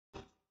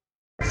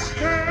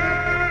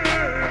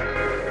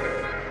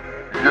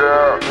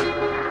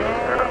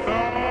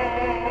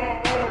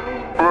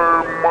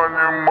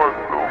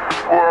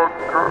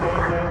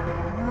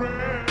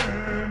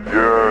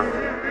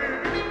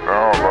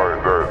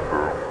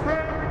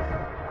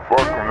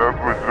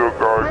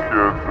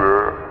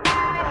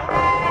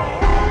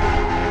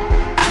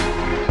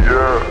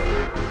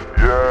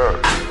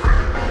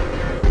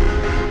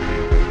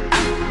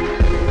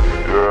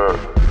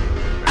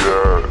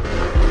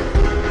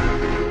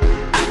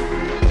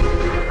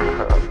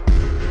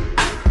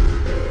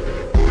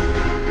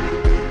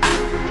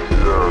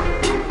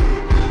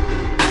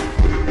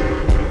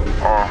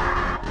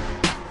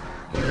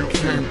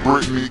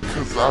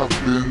I've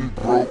been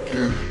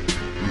broken,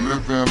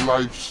 living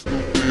life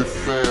stupid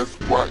fast,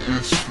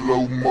 watching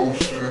slow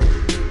motion.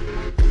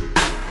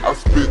 I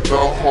spit the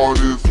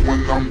hardest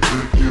when I'm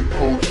drinking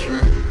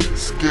potion.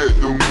 Scared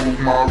to move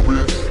my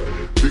wrist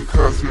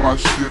because my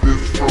shit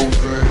is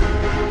frozen.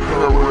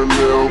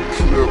 Parallel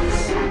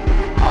clips,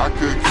 I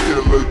could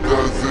kill a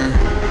dozen.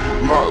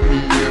 Lock me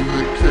in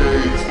the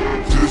cage,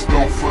 just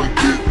don't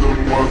forget the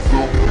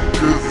muzzle,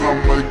 cause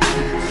I'ma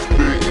keep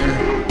spitting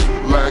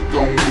like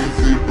I'm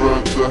Weezy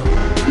brother.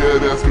 Yeah,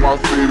 that's my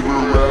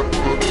favorite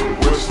rapper,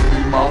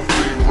 Wesley my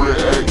favorite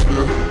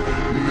actor.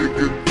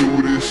 Nigga do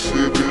this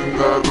shit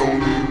and I don't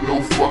need no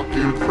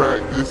fucking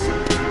practice.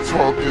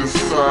 Talking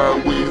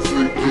sideways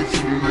to get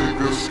you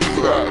niggas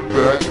clapped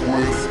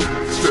backwards.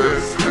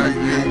 Chest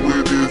hanging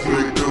with his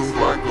niggas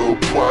like a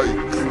fight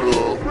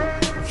club.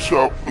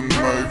 Chop a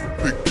knife,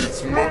 pick its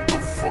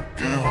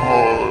motherfucking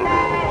heart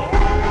up.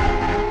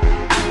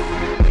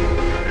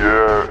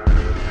 Yeah.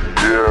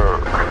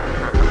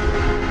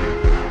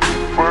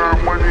 Bird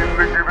money,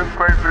 nigga, this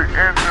ain't the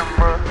engine,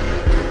 man.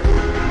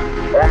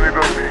 Only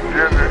the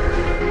beginning.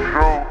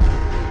 True.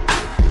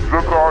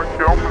 Look out,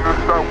 I'm finna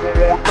stop one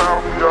more time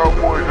for y'all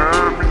boys, you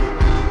heard me?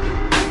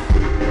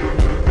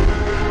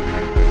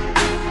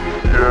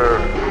 Yeah.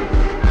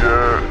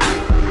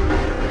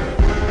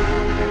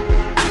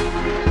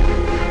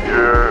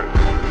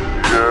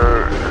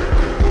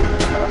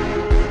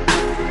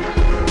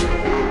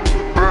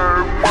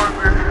 Bird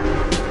money,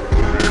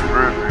 be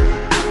ready.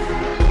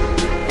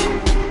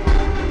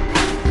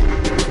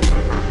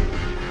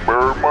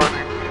 Bird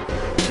money.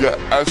 Yeah,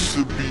 I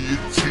should be a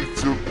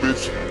teacher,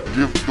 bitch.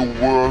 Give the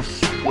world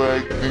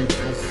swag, then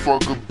you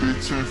fuck a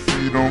bitch and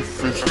feed on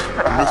fish.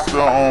 Mr.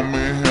 Arm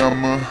and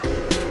Hammer,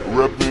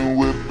 reppin'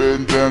 with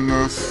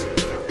bandanas.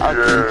 I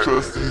can't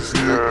trust these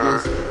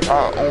niggas, I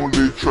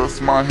only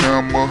trust my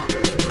hammer.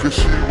 Cause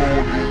she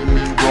won't leave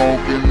me wrong,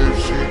 and if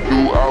she do,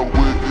 I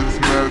will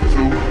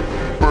dismantle.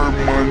 Bird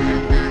money,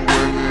 we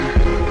winning,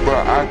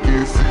 but I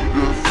can't see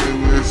the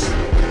finish.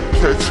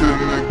 Catch a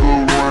nigga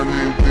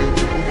running, then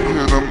you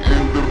hit him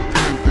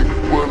independent.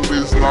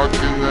 Bullets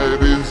knocking at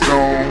his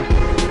zone,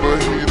 but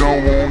he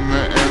don't want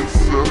the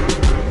answer.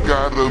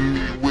 Gotta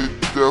meet with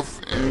death,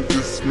 and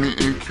this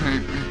meeting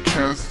can't be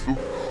cancelled.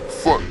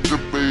 Fuck the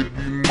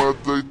baby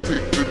mother,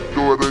 take the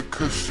daughter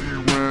cause she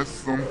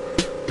ransom.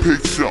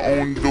 Picture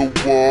on the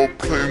wall,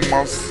 play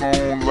my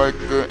song like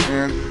an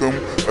anthem.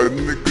 A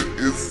nigga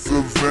is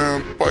a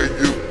vampire,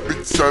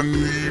 bitch, I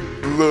need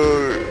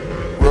blood.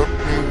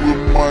 Rapping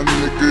with my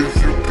niggas,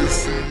 you can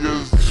see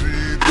us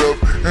G'd up.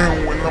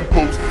 And when I'm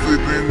posted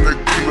in the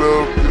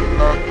club, then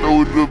I throw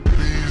the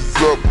bees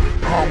up.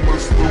 I'm a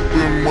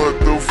stupid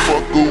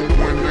motherfucker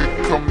when it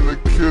come to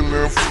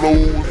killing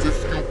flows. If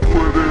you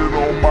put it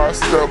on my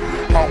step,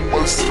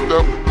 I'ma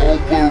step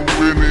over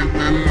it and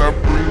then I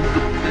bring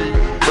the beat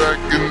back.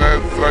 And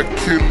as I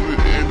kill it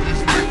and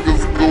these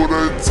niggas go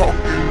to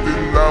talking,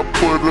 then I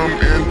put them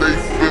in they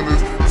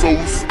finish. So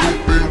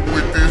stupid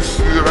with this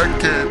shit, I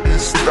can't be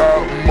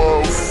stopped,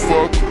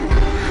 motherfucker.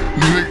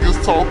 Niggas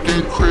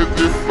talking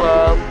crazy, 5,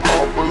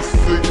 pop a 6,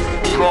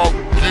 drop,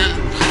 get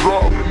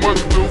dropped,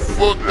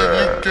 motherfucker,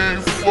 you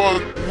can't